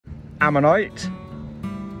ammonite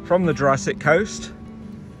from the Jurassic coast.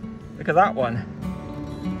 Look at that one.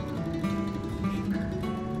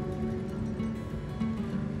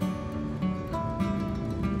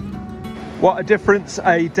 What a difference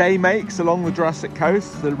a day makes along the Jurassic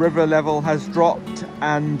coast. The river level has dropped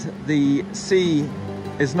and the sea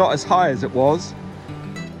is not as high as it was.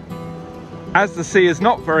 As the sea is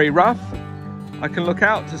not very rough, I can look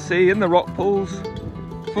out to sea in the rock pools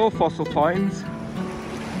for fossil finds.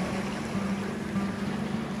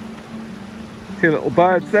 See little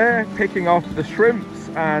birds there picking off the shrimps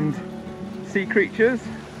and sea creatures.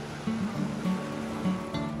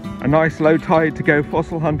 A nice low tide to go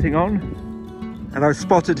fossil hunting on. And I've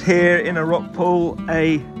spotted here in a rock pool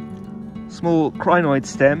a small crinoid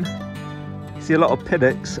stem. You see a lot of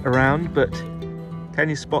pillars around, but can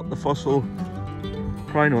you spot the fossil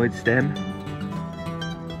crinoid stem?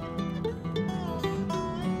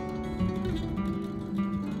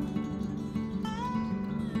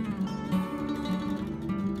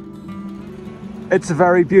 It's a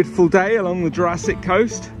very beautiful day along the Jurassic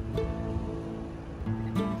coast.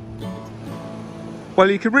 Well,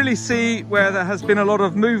 you can really see where there has been a lot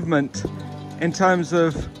of movement in terms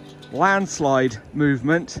of landslide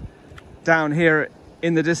movement down here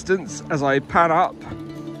in the distance as I pan up.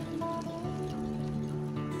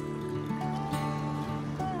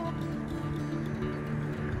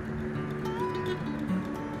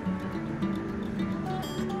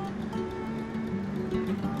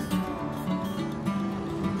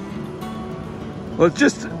 Well, it's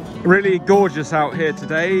just really gorgeous out here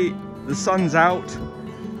today. The sun's out,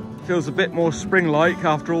 feels a bit more spring-like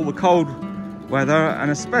after all the cold weather,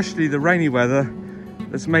 and especially the rainy weather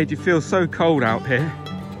that's made you feel so cold out here.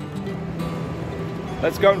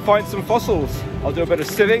 Let's go and find some fossils. I'll do a bit of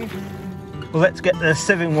sieving. Well, let's get the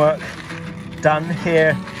sieving work done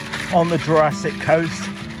here on the Jurassic coast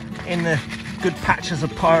in the good patches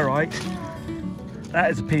of pyrite.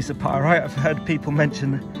 That is a piece of pyrite. I've heard people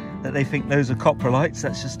mention that they think those are coprolites.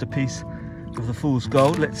 That's just a piece of the fool's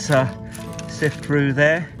gold. Let's sift through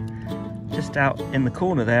there. Just out in the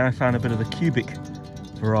corner there, I found a bit of the cubic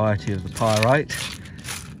variety of the pyrite.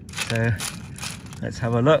 So let's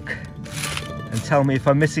have a look and tell me if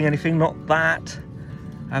I'm missing anything. Not that.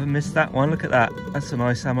 I haven't missed that one. Look at that. That's a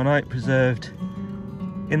nice ammonite preserved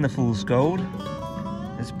in the fool's gold.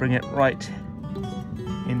 Let's bring it right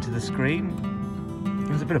into the screen.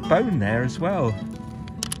 There's a bit of bone there as well.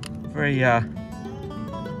 Very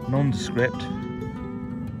nondescript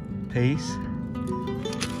piece.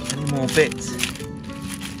 Any more bits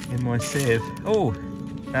in my sieve? Oh,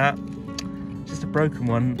 just a broken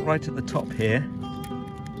one right at the top here.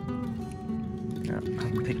 No, I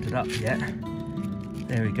haven't picked it up yet.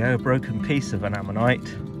 There we go, a broken piece of an ammonite.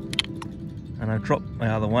 And I've dropped my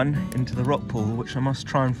other one into the rock pool, which I must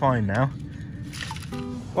try and find now.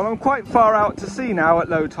 Well, I'm quite far out to sea now at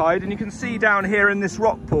low tide, and you can see down here in this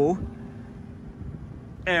rock pool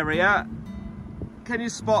area, can you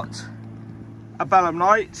spot a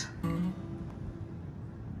belemnite?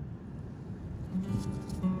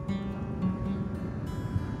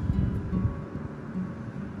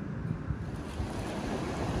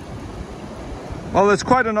 Well, there's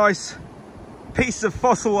quite a nice piece of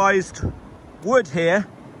fossilized wood here,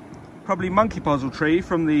 probably monkey puzzle tree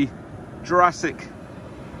from the Jurassic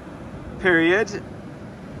period.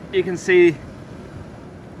 You can see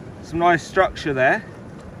some nice structure there,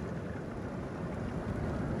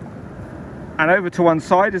 and over to one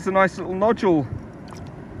side is a nice little nodule.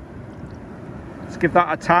 Let's give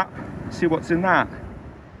that a tap, see what's in that.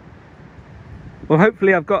 Well,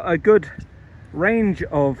 hopefully I've got a good range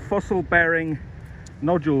of fossil bearing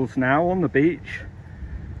nodules now on the beach,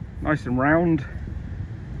 nice and round.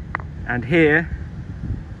 And here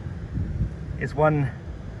is one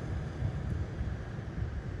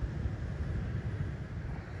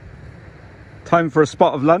time for a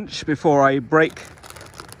spot of lunch before I break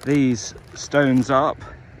these stones up.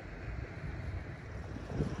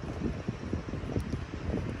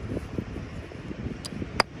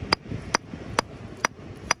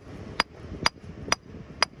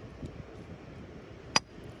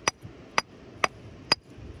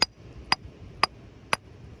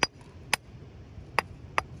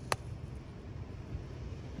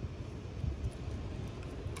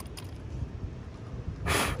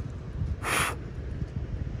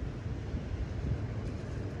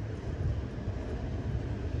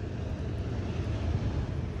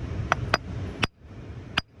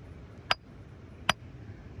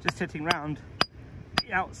 Just hitting round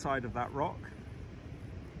the outside of that rock.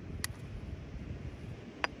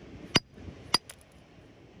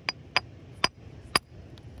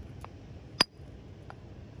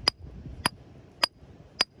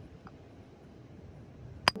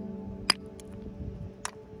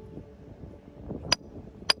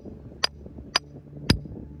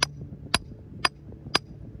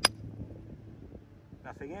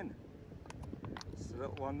 Just a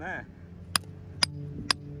little one there.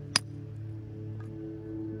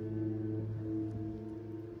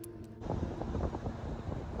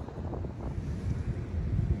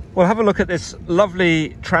 We'll have a look at this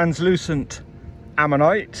lovely translucent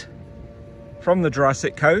ammonite from the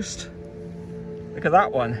Jurassic coast. Look at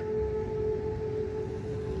that one.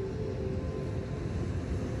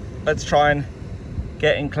 Let's try and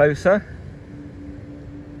get in closer.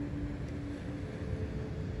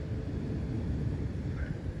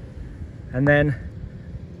 And then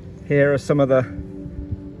here are some of the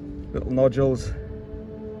little nodules.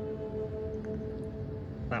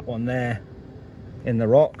 That one there in the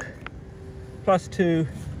rock, plus to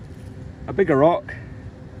a bigger rock,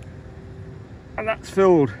 and that's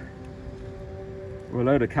filled with a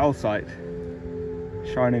load of calcite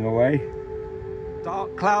shining away.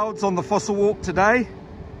 Dark clouds on the fossil walk today.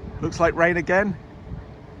 Looks like rain again.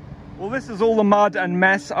 Well, this is all the mud and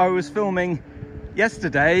mess I was filming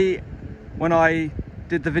yesterday when I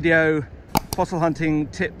did the video fossil hunting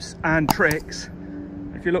tips and tricks.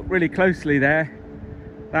 If you look really closely there,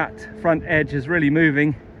 that front edge is really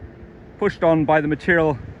moving, pushed on by the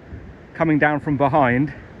material coming down from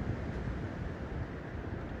behind.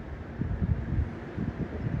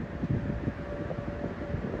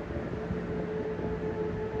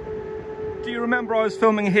 Do you remember I was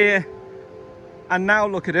filming here, and now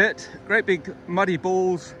look at it, great big muddy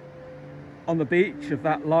balls on the beach of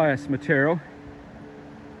that lias material,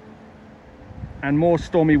 and more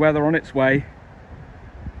stormy weather on its way.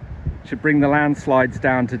 Should bring the landslides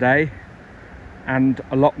down today and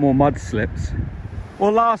a lot more mud slips.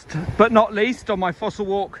 Well, last but not least on my fossil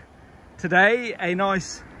walk today, a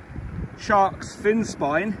nice shark's fin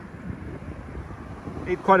spine.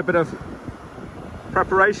 Need quite a bit of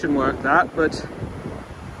preparation work that, but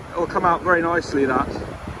it will come out very nicely, that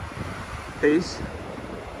piece.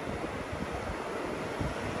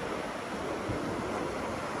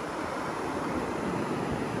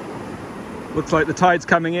 Looks like the tide's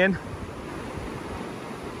coming in.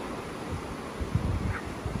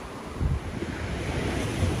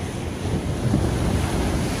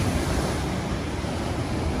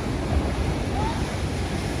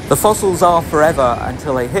 The fossils are forever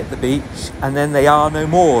until they hit the beach, and then they are no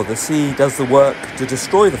more. The sea does the work to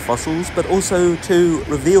destroy the fossils, but also to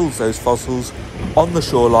reveals those fossils on the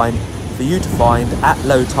shoreline for you to find at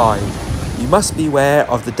low tide. You must beware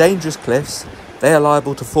of the dangerous cliffs. They are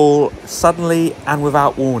liable to fall suddenly and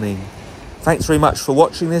without warning. Thanks very much for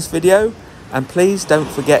watching this video, and please don't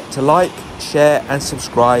forget to like, share and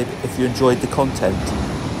subscribe if you enjoyed the content.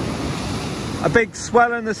 A big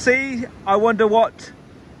swell in the sea. I wonder what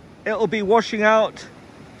it'll be washing out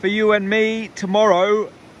for you and me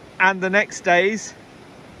tomorrow and the next days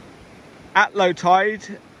at low tide.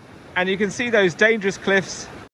 And you can see those dangerous cliffs